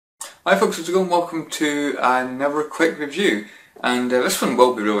Hi folks, how's it going? Welcome to another quick review, and this one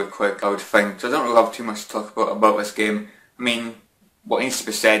will be really quick, I would think, so I don't really have too much to talk about this game. I mean, what needs to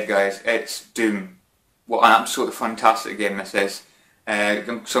be said, guys, it's Doom. What an absolutely fantastic game this is. So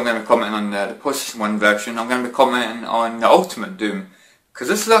I'm going to be commenting on the PlayStation 1 version. I'm going to be commenting on the Ultimate Doom, because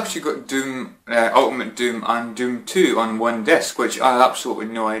this has actually got Doom, Ultimate Doom and Doom 2 on one disc, which I had absolutely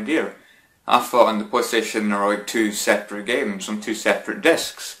no idea. I thought on the PlayStation there were like two separate games on two separate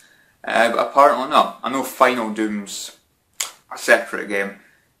discs. But apparently not. I know Final Doom's a separate game.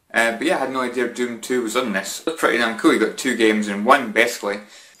 But yeah, I had no idea Doom 2 was on this. It's pretty damn cool. You got two games in one, basically.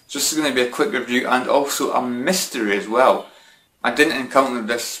 So this is going to be a quick review and also a mystery as well. I didn't encounter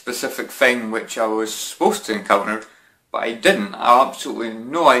this specific thing which I was supposed to encounter, but I didn't. I have absolutely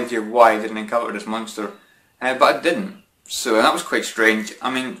no idea why I didn't encounter this monster, but I didn't. So that was quite strange.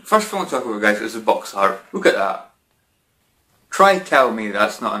 I mean, first thing I want to talk about, guys, is the box art. Look at that. Try tell me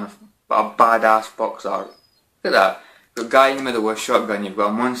that's not a badass box art. Look at that. You've got a guy in the middle with a shotgun, you've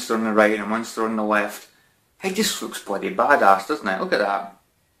got a monster on the right and a monster on the left. It just looks bloody badass, doesn't it? Look at that.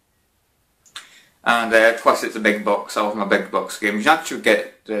 And plus it's a big box. I love my big box games. You actually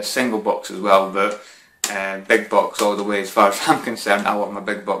get the single box as well, but big box all the way as far as I'm concerned. I love my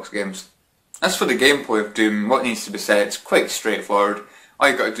big box games. As for the gameplay of Doom, what needs to be said, it's quite straightforward. All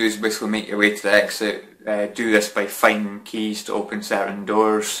you've got to do is basically make your way to the exit. Do this by finding keys to open certain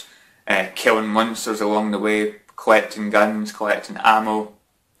doors, killing monsters along the way, collecting guns, collecting ammo.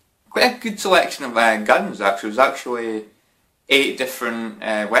 Quite a good selection of guns actually. There's actually 8 different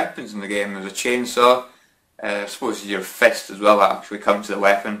weapons in the game. There's a chainsaw, I suppose your fist as well that actually comes to the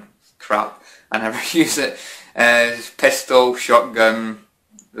weapon. Crap, I never use it. Pistol, shotgun,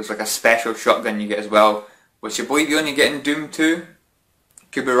 there's like a special shotgun you get as well, which I believe you only get in Doom 2.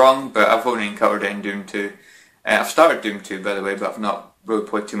 Could be wrong, but I've only encountered it in Doom 2. I've started Doom 2 by the way, but I've not really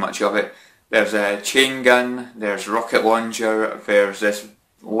played too much of it. There's a chain gun, there's a rocket launcher, there's this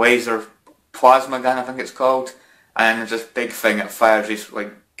laser plasma gun I think it's called, and there's this big thing that fires this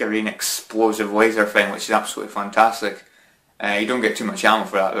like green explosive laser thing, which is absolutely fantastic. You don't get too much ammo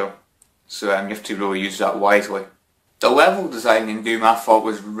for that though, so you have to really use that wisely. The level design in Doom I thought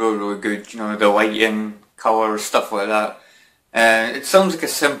was really good, you know, the lighting, colours, stuff like that. It sounds like a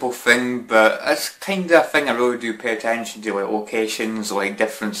simple thing, but it's kind of a thing I really do pay attention to, like locations, like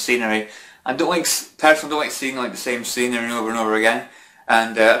different scenery. I personally don't like seeing like the same scenery over and over again,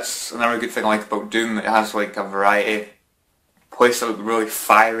 and that's another good thing I like about Doom. It has like a variety. Places that look really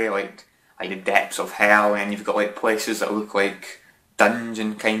fiery, like the depths of hell, and you've got like places that look like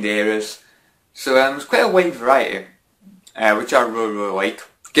dungeon kind of areas. So it's quite a wide variety, which I really like.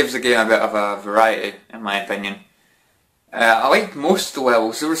 Gives the game a bit of a variety, in my opinion. I liked most of the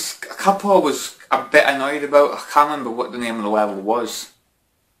levels. There was a couple I was a bit annoyed about. I can't remember what the name of the level was.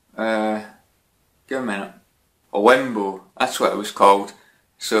 Give a minute. A Limbo, that's what it was called.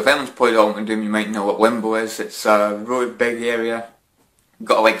 So if anyone's played Ultimate Doom you might know what Limbo is. It's a really big area. You've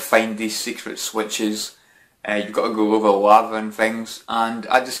got to like find these secret switches. You've got to go over lava and things. And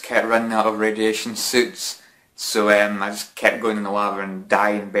I just kept running out of radiation suits. So I just kept going in the lava and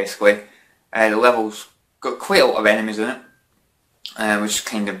dying basically. The level's got quite a lot of enemies in it, which is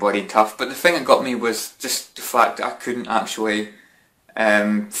kind of bloody tough. But the thing that got me was just the fact that I couldn't actually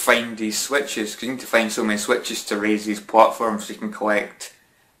find these switches, because you need to find so many switches to raise these platforms so you can collect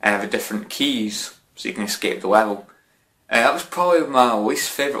the different keys so you can escape the level. That was probably my least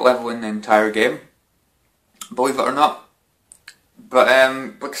favourite level in the entire game, believe it or not. But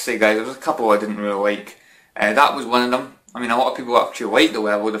like I say guys, there was a couple I didn't really like. That was one of them. I mean, a lot of people actually like the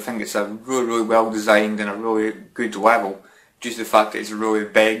level. They think it's a really well designed and a really good level, due to the fact that it's really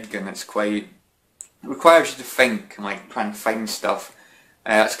big and it's quite, it requires you to think and like try and find stuff.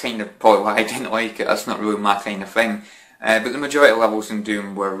 That's kind of probably why I didn't like it. That's not really my kind of thing. But the majority of levels in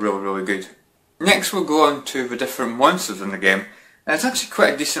Doom were really good. Next we'll go on to the different monsters in the game. It's actually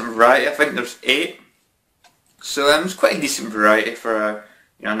quite a decent variety. I think there's 8. So it's quite a decent variety for a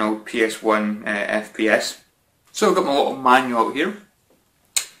PS1 FPS. So I've got my little manual out here,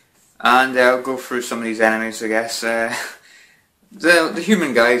 and I'll go through some of these enemies I guess. The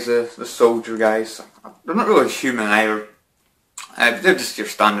human guys, the soldier guys, they're not really human either. But they're just your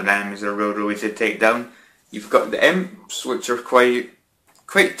standard enemies. They're really easy to take down. You've got the imps, which are quite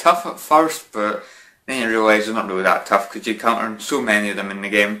tough at first, but then you realise they're not really that tough because you encounter so many of them in the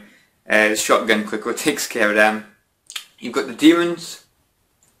game. The shotgun quickly takes care of them. You've got the demons,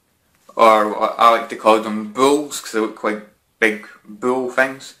 or I like to call them bulls because they look like big bull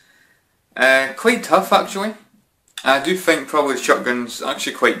things. Quite tough actually. I do think probably the shotgun's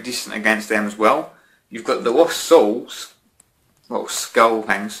actually quite decent against them as well. You've got the lost souls, little skull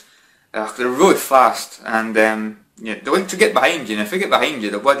things. They're really fast, and yeah, they like to get behind you, and if they get behind you,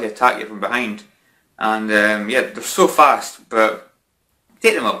 they'll bloody attack you from behind. And yeah, they're so fast, but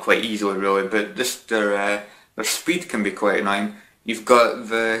take them up quite easily really, but just their speed can be quite annoying. You've got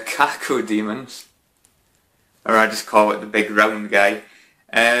the Caco demons, or I just call it the big round guy.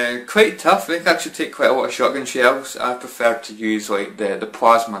 Quite tough. They can actually take quite a lot of shotgun shells. I prefer to use like the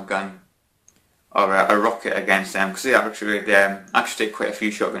plasma gun or a rocket against them, because they actually take quite a few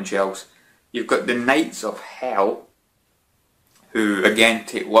shotgun shells. You've got the Knights of Hell, who again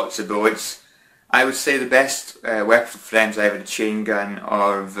take lots of bullets. I would say the best weapon for them is either the chain gun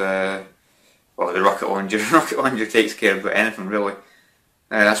or the rocket launcher. The rocket launcher takes care of anything really.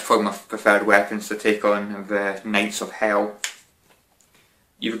 That's probably my preferred weapons to take on the Knights of Hell.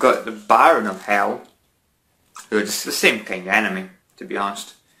 You've got the Baron of Hell, who are just the same kind of enemy, to be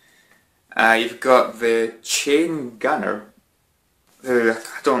honest. You've got the Chain Gunner, who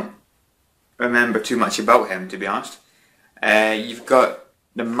I don't remember too much about him, to be honest. You've got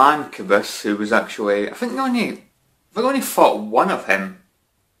the Mancubus, who was actually, I think they only fought one of him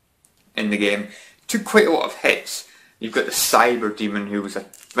in the game. Took quite a lot of hits. You've got the Cyber Demon, who was a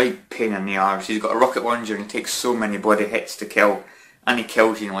right pain in the arse. He's got a rocket launcher and he takes so many bloody hits to kill, and he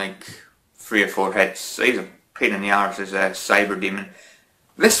kills you in like 3 or 4 hits. So he's a pain in the arse as a Cyber Demon.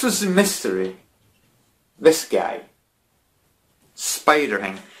 This was the mystery. This guy, Spider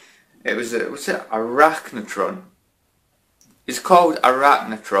thing. It was what's it? Arachnotron. It's called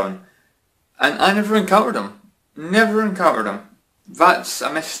Arachnotron, and I never encountered him. Never encountered him. That's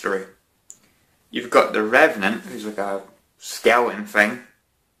a mystery. You've got the Revenant, who's like a skeleton thing.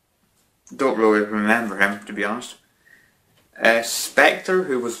 Don't really remember him, to be honest. Spectre,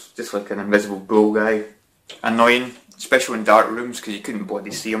 who was just like an invisible glow guy. Annoying, especially in dark rooms because you couldn't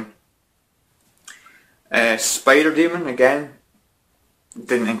bloody see him. Spider Demon, again.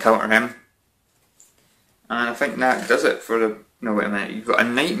 Didn't encounter him. And I think that does it for the... No, wait a minute. You've got a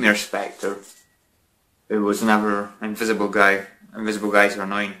Nightmare Spectre, who was another invisible guy. Invisible guys are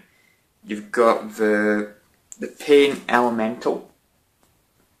annoying. You've got the Pain Elemental,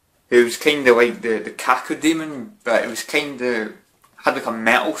 who's kind of like the Caco demon, but it was kind of had like a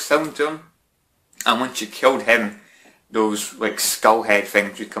metal sound to him. And once you killed him, those like skull head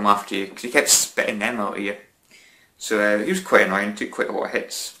things would come after you, because he kept spitting them out of you. So he was quite annoying. Took quite a lot of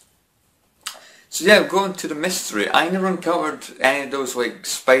hits. So yeah, going to the mystery. I never encountered any of those like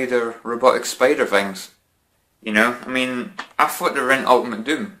robotic spider things. You know, I mean, I thought they were in Ultimate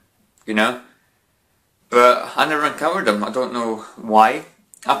Doom, you know, but I never encountered them. I don't know why.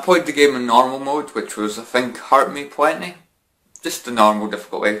 I played the game in normal mode, which was, I think, hurt me plenty. Just the normal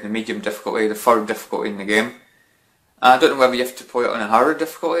difficulty, the medium difficulty, the third difficulty in the game. I don't know whether you have to play it on a harder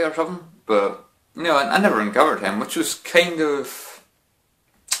difficulty or something, but, you know, I never encountered him, which was kind of...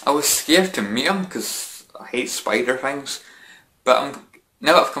 I was scared to meet him, because I hate spider things, but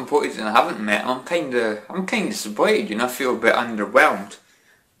now that I've completed and I haven't met him, I'm kind of disappointed, you know, I feel a bit underwhelmed.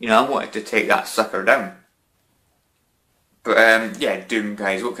 You know, I wanted to take that sucker down. But yeah, Doom,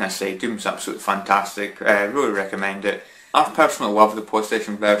 guys, what can I say? Doom's absolutely fantastic. Really recommend it. I personally love the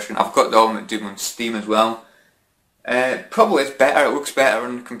PlayStation version. I've got the Ultimate Doom on Steam as well. Probably it's better, it looks better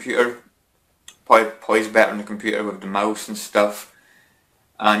on the computer. Probably plays better on the computer with the mouse and stuff.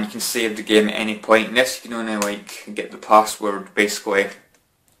 And you can save the game at any point. And this, you can only like get the password basically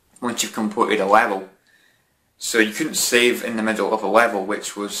once you've completed a level. So you couldn't save in the middle of a level,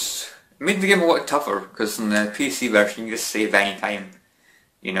 which made the game a lot tougher, because in the PC version you just save any time,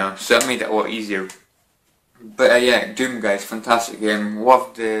 you know, so it made it a lot easier. But yeah, Doom, guys, fantastic game.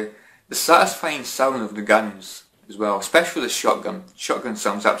 Loved the satisfying sound of the guns as well, especially the shotgun. Shotgun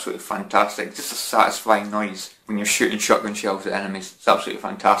sounds absolutely fantastic, just a satisfying noise when you're shooting shotgun shells at enemies. It's absolutely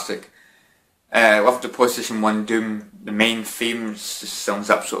fantastic. Loved the PlayStation 1 Doom, the main theme just sounds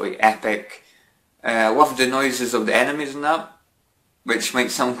absolutely epic. Loved the noises of the enemies and that, which might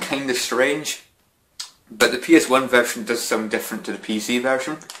sound kind of strange, but the PS1 version does sound different to the PC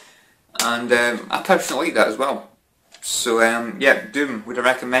version, and I personally like that as well. So yeah, Doom, would I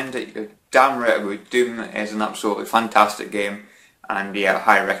recommend it? You're damn right I would. Doom is an absolutely fantastic game, and yeah, I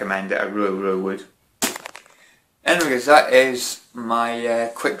highly recommend it. I really, really would. Anyways, that is my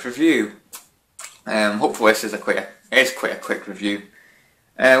quick review. Hopefully this is quite a quick review.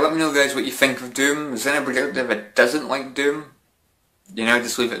 Let me know, guys, what you think of Doom. Is anybody out there that doesn't like Doom? You know,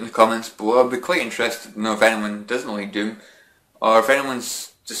 just leave it in the comments below. I'd be quite interested to know if anyone doesn't like Doom, or if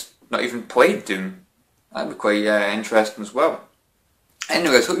anyone's just not even played Doom. That'd be quite interesting as well.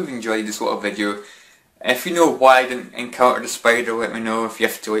 Anyways, hope you've enjoyed this little video. If you know why I didn't encounter the spider, let me know. If you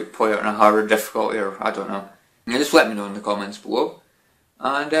have to like play it on a harder difficulty, or I don't know. Just let me know in the comments below.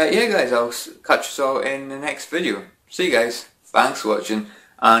 And yeah guys, I'll catch you all in the next video. See you guys, thanks for watching,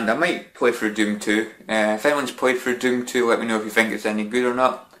 and I might play through Doom 2. If anyone's played through Doom 2, let me know if you think it's any good or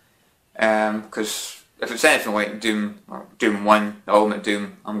not. Because if it's anything like Doom, or Doom 1, the Ultimate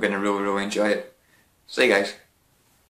Doom, I'm going to really enjoy it. See you guys.